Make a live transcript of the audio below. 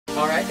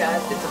Alright guys,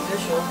 it's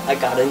official. I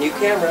got a new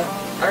camera.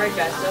 Alright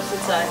guys, so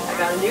since I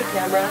got a new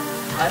camera,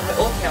 I have my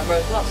old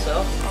camera as well,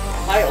 so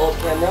hi old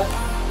camera.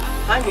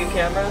 Hi new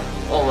camera.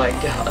 Oh my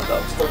god, that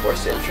was the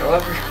worst intro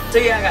ever.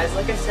 So yeah guys,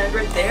 like I said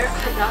right there,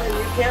 I got a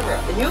new camera.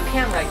 The new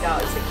camera I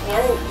got is the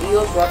Canon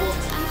EOS Rebel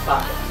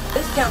T5.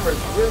 This camera is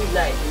really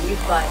nice and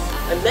used by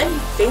many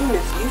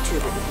famous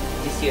YouTubers.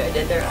 You see what I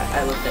did there?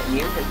 I looked at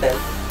you and then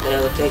I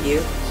looked at you.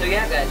 So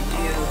yeah guys,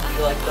 do you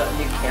like the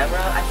new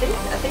camera? I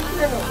think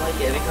you're gonna like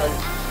it because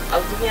I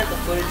was looking at the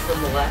footage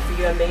from the last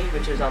video I made,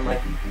 which is on my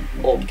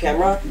old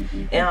camera,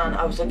 and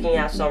I was looking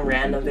at some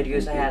random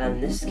videos I had on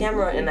this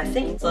camera, and I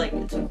think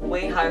it's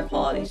way higher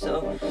quality,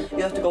 so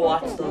you have to go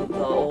watch the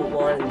old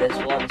one and this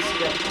one and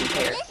see how to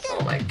compare.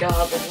 Oh my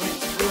god, the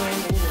light's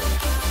ruining.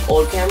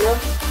 Old camera,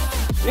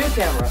 new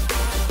camera.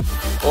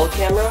 Old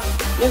camera,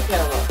 new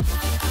camera.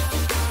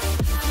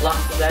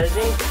 Lots of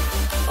editing.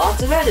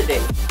 Lots of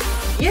editing.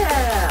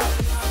 Yeah!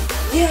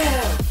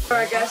 Yeah!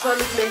 Alright guys, so I'm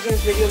just making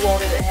this video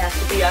longer than it has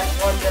to be. I just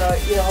wanted to,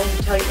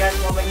 tell you guys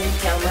about my new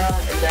camera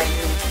and that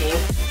new routine.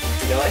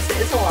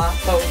 It's a lot,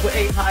 but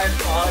way higher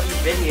quality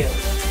video.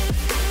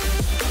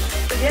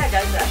 But yeah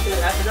guys, that's gonna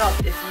wrap it up.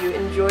 If you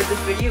enjoyed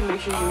this video, make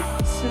sure you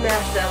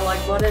smash that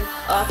like button.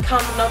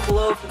 Comment down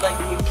below if you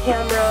like the new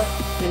camera,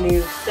 the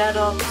new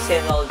setup. I say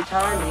it all the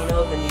time,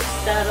 the new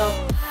setup.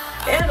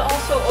 And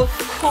also, of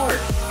course,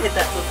 hit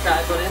that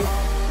subscribe button.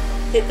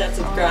 Hit that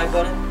subscribe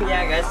button.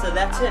 Yeah guys, so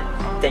that's it.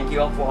 Thank you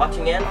all for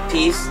watching and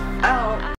peace out.